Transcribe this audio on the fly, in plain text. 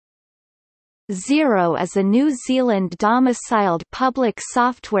Xero is a New Zealand-domiciled public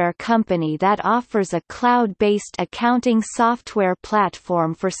software company that offers a cloud-based accounting software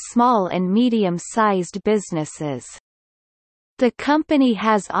platform for small and medium-sized businesses. The company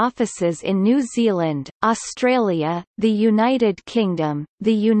has offices in New Zealand, Australia, the United Kingdom,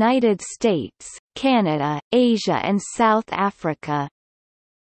 the United States, Canada, Asia and South Africa.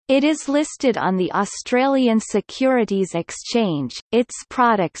 It is listed on the Australian Securities Exchange. Its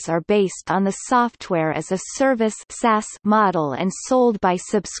products are based on the software as a service (SaaS) model and sold by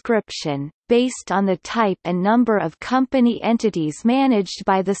subscription, based on the type and number of company entities managed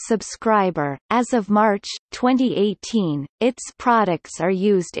by the subscriber. As of March 2018, its products are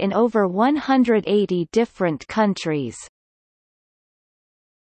used in over 180 different countries.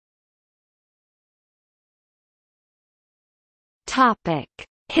 Topic: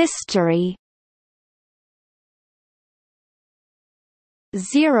 History.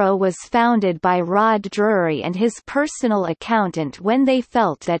 Xero was founded by Rod Drury and his personal accountant when they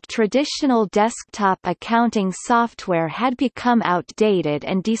felt that traditional desktop accounting software had become outdated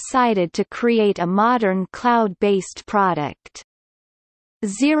and decided to create a modern cloud-based product.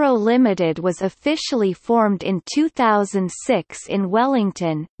 Xero Limited was officially formed in 2006 in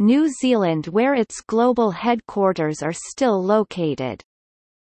Wellington, New Zealand, where its global headquarters are still located.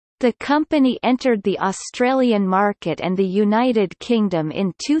 The company entered the Australian market and the United Kingdom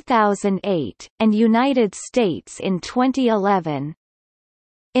in 2008, and United States in 2011.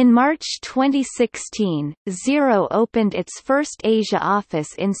 In March 2016, Xero opened its first Asia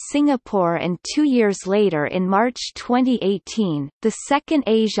office in Singapore and 2 years later in March 2018, the second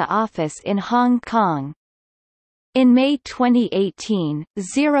Asia office in Hong Kong. In May 2018,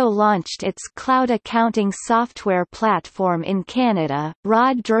 Xero launched its cloud accounting software platform in Canada.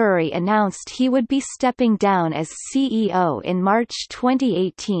 Rod Drury announced he would be stepping down as CEO in March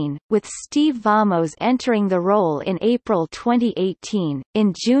 2018, with Steve Vamos entering the role in April 2018.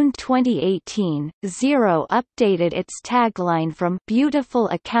 In June 2018, Xero updated its tagline from "Beautiful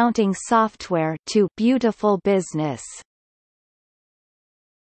Accounting Software" to "Beautiful Business."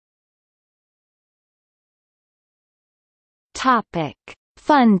 Topic: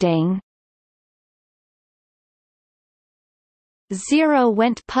 Funding. Xero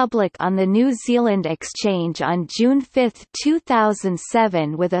went public on the New Zealand Exchange on June 5,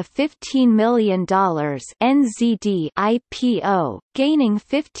 2007 with a $15 million NZD IPO, gaining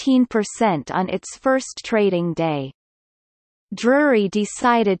 15% on its first trading day. Drury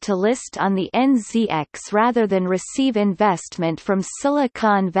decided to list on the NZX rather than receive investment from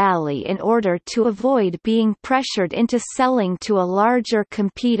Silicon Valley in order to avoid being pressured into selling to a larger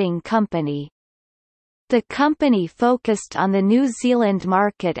competing company. The company focused on the New Zealand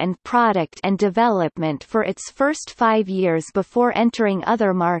market and product and development for its first 5 years before entering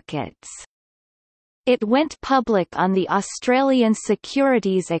other markets. It went public on the Australian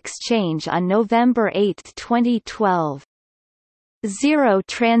Securities Exchange on November 8, 2012. Xero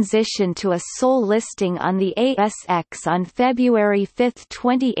transitioned to a sole listing on the ASX on February 5,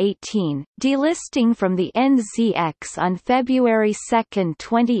 2018, delisting from the NZX on February 2,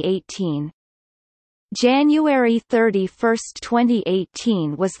 2018. January 31,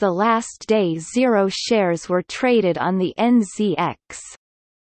 2018 was the last day Xero shares were traded on the NZX.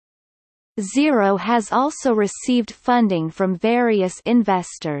 Xero has also received funding from various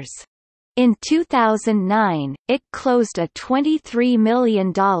investors. In 2009, it closed a $23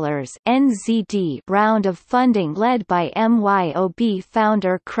 million NZD round of funding led by MYOB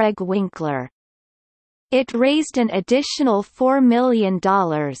founder Craig Winkler. It raised an additional $4 million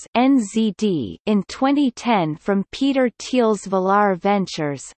NZD in 2010 from Peter Thiel's Valar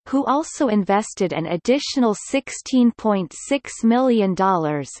Ventures, who also invested an additional $16.6 million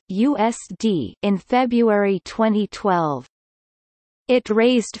USD in February 2012. It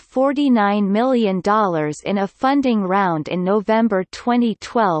raised $49 million in a funding round in November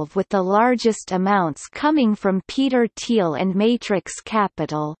 2012, with the largest amounts coming from Peter Thiel and Matrix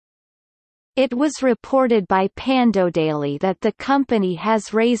Capital. It was reported by Pandodaily that the company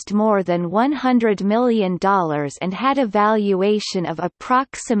has raised more than $100 million and had a valuation of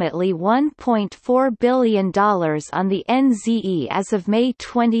approximately $1.4 billion on the NZE as of May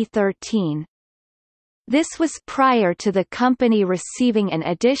 2013. This was prior to the company receiving an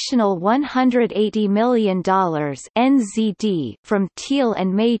additional $180 million NZD from Thiel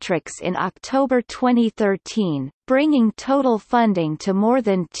and Matrix in October 2013, bringing total funding to more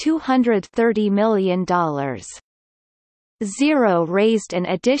than $230 million. Xero raised an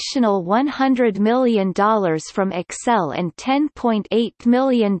additional $100 million from Excel and $10.8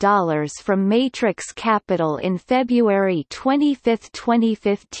 million from Matrix Capital in February 25,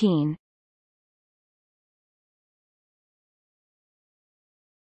 2015.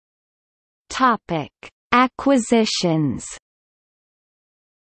 Acquisitions.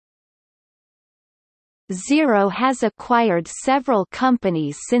 Xero has acquired several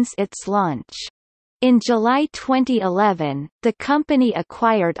companies since its launch. In July 2011, the company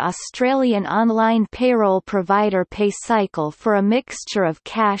acquired Australian online payroll provider PayCycle for a mixture of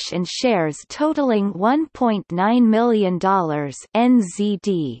cash and shares totaling $1.9 million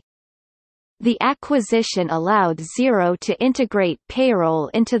NZD. The acquisition allowed Xero to integrate payroll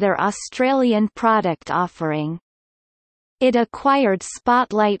into their Australian product offering. It acquired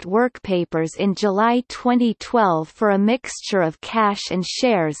Spotlight Workpapers in July 2012 for a mixture of cash and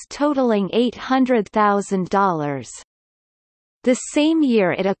shares totaling $800,000. The same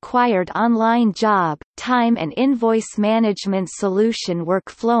year it acquired online job, time and invoice management solution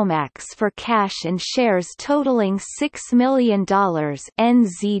WorkflowMax for cash and shares totaling $6 million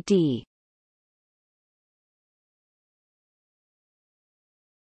NZD.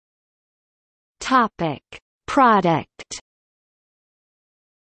 Product.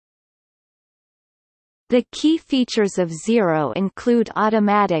 The key features of Xero include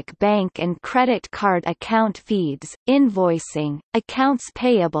automatic bank and credit card account feeds, invoicing, accounts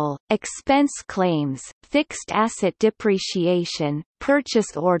payable, expense claims, fixed asset depreciation,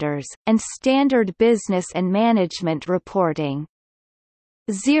 purchase orders, and standard business and management reporting.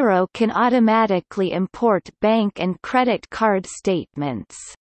 Xero can automatically import bank and credit card statements.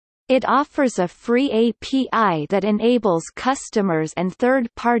 It offers a free API that enables customers and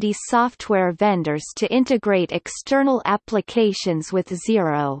third-party software vendors to integrate external applications with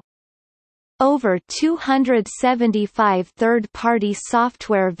Xero. Over 275 third-party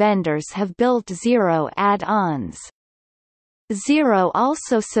software vendors have built Xero add-ons. Xero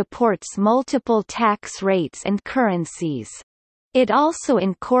also supports multiple tax rates and currencies. It also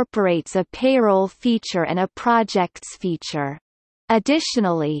incorporates a payroll feature and a projects feature.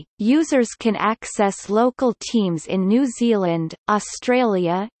 Additionally, users can access local teams in New Zealand,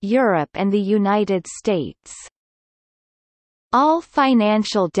 Australia, Europe and the United States. All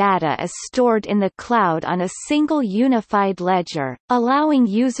financial data is stored in the cloud on a single unified ledger, allowing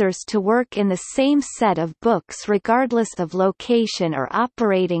users to work in the same set of books regardless of location or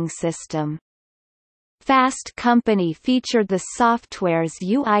operating system. Fast Company featured the software's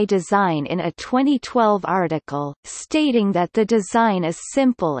UI design in a 2012 article, stating that the design is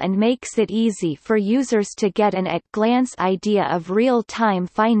simple and makes it easy for users to get an at-glance idea of real-time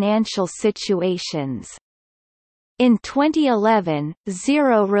financial situations. In 2011,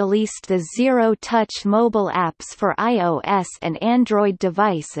 Xero released the Xero Touch mobile apps for iOS and Android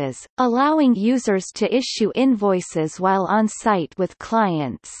devices, allowing users to issue invoices while on site with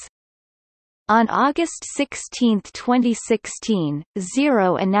clients. On August 16, 2016,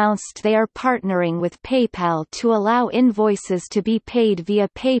 Xero announced they are partnering with PayPal to allow invoices to be paid via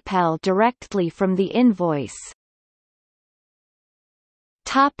PayPal directly from the invoice.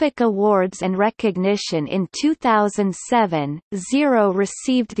 Awards and recognition. In 2007, Xero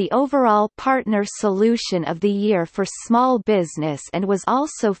received the overall Partner Solution of the Year for Small Business and was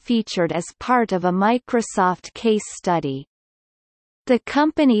also featured as part of a Microsoft case study. The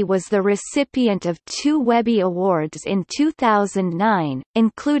company was the recipient of 2 Webby Awards in 2009,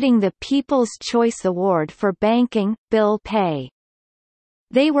 including the People's Choice Award for Banking, Bill Pay.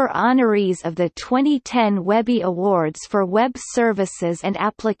 They were honorees of the 2010 Webby Awards for Web Services and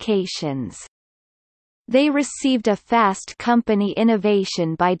Applications. They received a Fast Company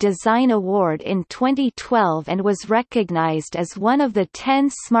Innovation by Design Award in 2012 and was recognized as one of the 10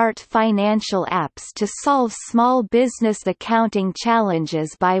 smart financial apps to solve small business accounting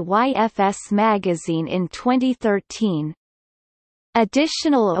challenges by YFS Magazine in 2013.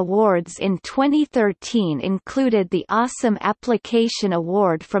 Additional awards in 2013 included the Awesome Application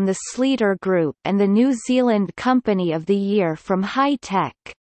Award from the Sleater Group and the New Zealand Company of the Year from High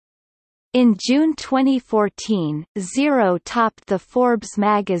Tech. In June 2014, Xero topped the Forbes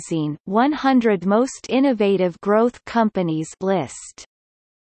magazine 100 Most Innovative Growth Companies list.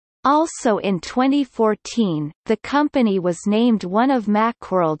 Also in 2014, the company was named one of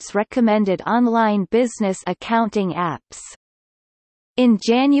Macworld's recommended online business accounting apps. In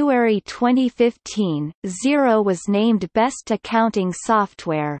January 2015, Xero was named Best Accounting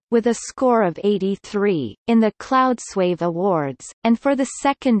Software, with a score of 83, in the Cloudswave Awards, and for the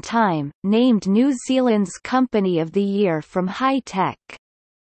second time, named New Zealand's Company of the Year from High Tech.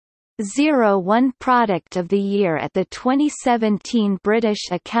 Xero won Product of the Year at the 2017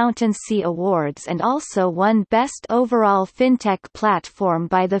 British Accountancy Awards and also won Best Overall FinTech Platform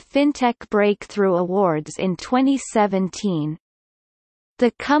by the FinTech Breakthrough Awards in 2017. The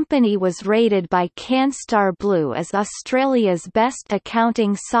company was rated by Canstar Blue as Australia's best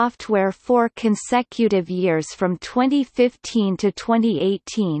accounting software 4 consecutive years from 2015 to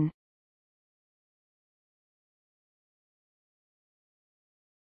 2018.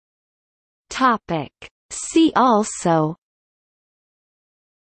 Topic. See also: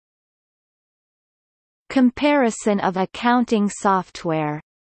 Comparison of accounting software.